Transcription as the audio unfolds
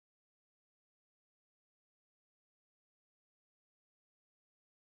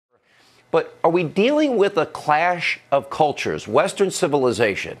But are we dealing with a clash of cultures, Western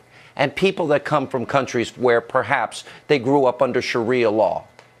civilization, and people that come from countries where perhaps they grew up under Sharia law?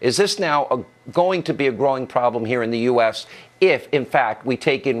 Is this now going to be a growing problem here in the U.S. if, in fact, we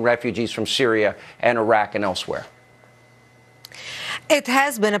take in refugees from Syria and Iraq and elsewhere? It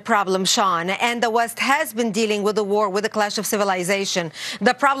has been a problem, Sean, and the West has been dealing with the war, with the clash of civilization.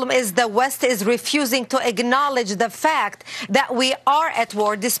 The problem is the West is refusing to acknowledge the fact that we are at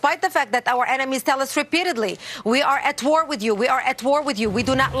war, despite the fact that our enemies tell us repeatedly, we are at war with you, we are at war with you, we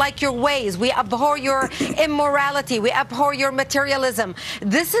do not like your ways, we abhor your immorality, we abhor your materialism.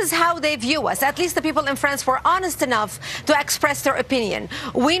 This is how they view us. At least the people in France were honest enough to express their opinion.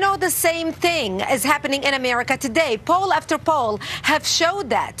 We know the same thing is happening in America today. Poll after poll have showed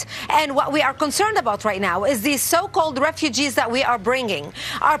that. And what we are concerned about right now is these so-called refugees that we are bringing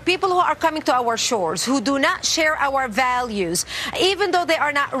are people who are coming to our shores, who do not share our values, even though they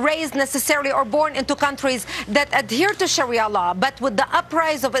are not raised necessarily or born into countries that adhere to Sharia law. But with the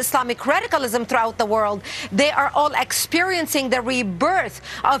uprise of Islamic radicalism throughout the world, they are all experiencing the rebirth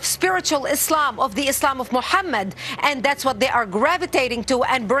of spiritual Islam, of the Islam of Muhammad, and that's what they are gravitating to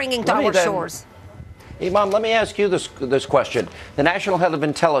and bringing to our shores. Imam, let me ask you this question. The National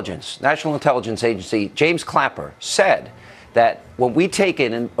Intelligence Agency, James Clapper, said that when we take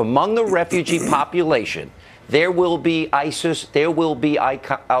in among the refugee population, there will be ISIS, there will be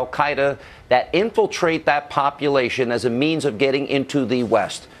Al-Qaeda that infiltrate that population as a means of getting into the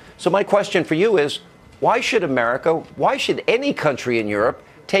West. So my question for you is, why should America, why should any country in Europe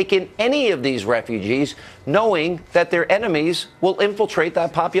take in any of these refugees, knowing that their enemies will infiltrate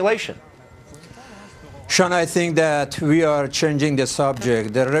that population? Sean, I think that we are changing the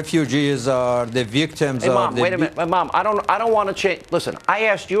subject. The refugees are the victims of the... Wait a minute. Mom, I don't want to change. Listen, I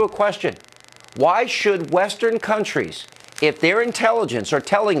asked you a question. Why should Western countries, if their intelligence are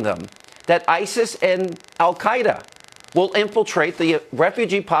telling them that ISIS and Al-Qaeda will infiltrate the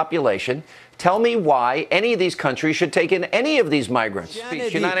refugee population, tell me why any of these countries should take in any of these migrants.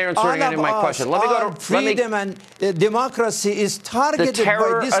 Hannity, you're not answering any of my question. Let me go to freedom and democracy is targeted the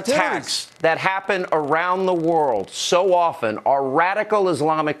terror by these attacks terrorists that happen around the world so often are radical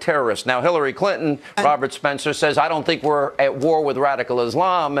Islamic terrorists. Now, Hillary Clinton, Robert Spencer says, I don't think we're at war with radical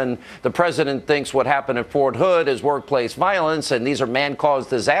Islam, and the president thinks what happened at Fort Hood is workplace violence, and these are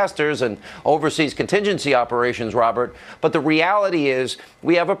man-caused disasters and overseas contingency operations, Robert. But the reality is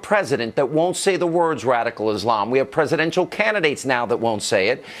we have a president that won't say the words radical Islam. We have presidential candidates now that won't say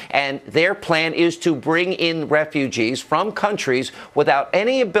it, and their plan is to bring in refugees from countries without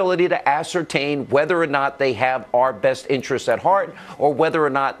any ability to ascertain whether or not they have our best interests at heart or whether or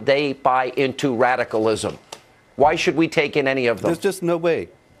not they buy into radicalism. Why should we take in any of them? There's just no way.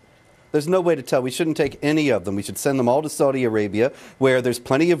 There's no way to tell. We shouldn't take any of them. We should send them all to Saudi Arabia, where there's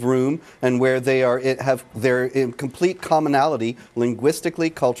plenty of room and where they're in complete commonality linguistically,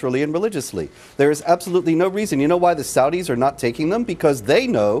 culturally, and religiously. There is absolutely no reason. You know why the Saudis are not taking them? Because they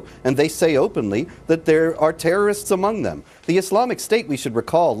know, and they say openly, that there are terrorists among them. The Islamic State, we should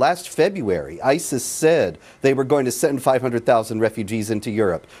recall, last February, ISIS said they were going to send 500,000 refugees into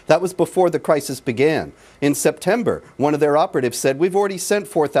Europe. That was before the crisis began. In September, one of their operatives said, we've already sent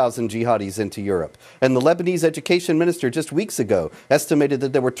 4,000 jihadis into Europe. And the Lebanese education minister just weeks ago estimated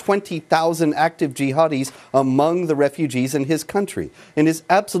that there were 20,000 active jihadis among the refugees in his country. It is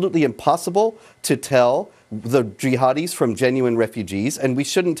absolutely impossible to tell the jihadis from genuine refugees, and we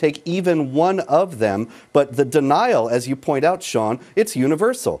shouldn't take even one of them. But the denial, as you point out, Sean, it's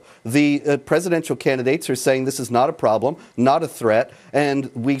universal. The presidential candidates are saying this is not a problem, not a threat, and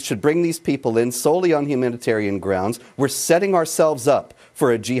we should bring these people in solely on humanitarian grounds. We're setting ourselves up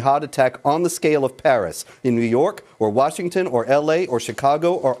for a jihad attack on the scale of Paris, in New York, or Washington, or L.A., or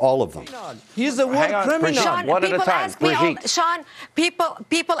Chicago, or all of them. He's a war criminal. Sean, one at a time. Sean,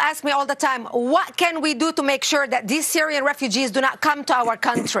 people ask me all the time, what can we do to make sure that these Syrian refugees do not come to our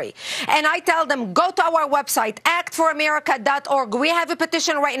country? And I tell them, go to our website, actforamerica.org. We have a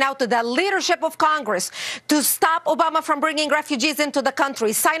petition right now to the leadership of Congress to stop Obama from bringing refugees into the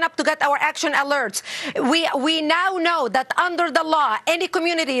country. Sign up to get our action alerts. We now know that under the law, any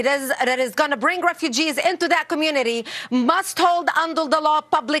community that is going to bring refugees into that community must hold under the law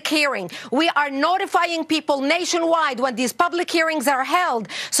public hearing. We are notifying people nationwide when these public hearings are held,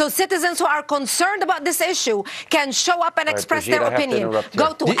 so citizens who are concerned about this issue can show up and express their opinion.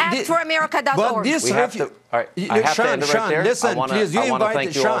 Go to actforamerica.org. All right, I have to end it right there. Listen, please, I want to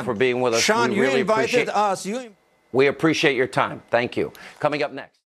thank you all for being with us. Sean, you invited us. We appreciate your time. Thank you. Coming up next.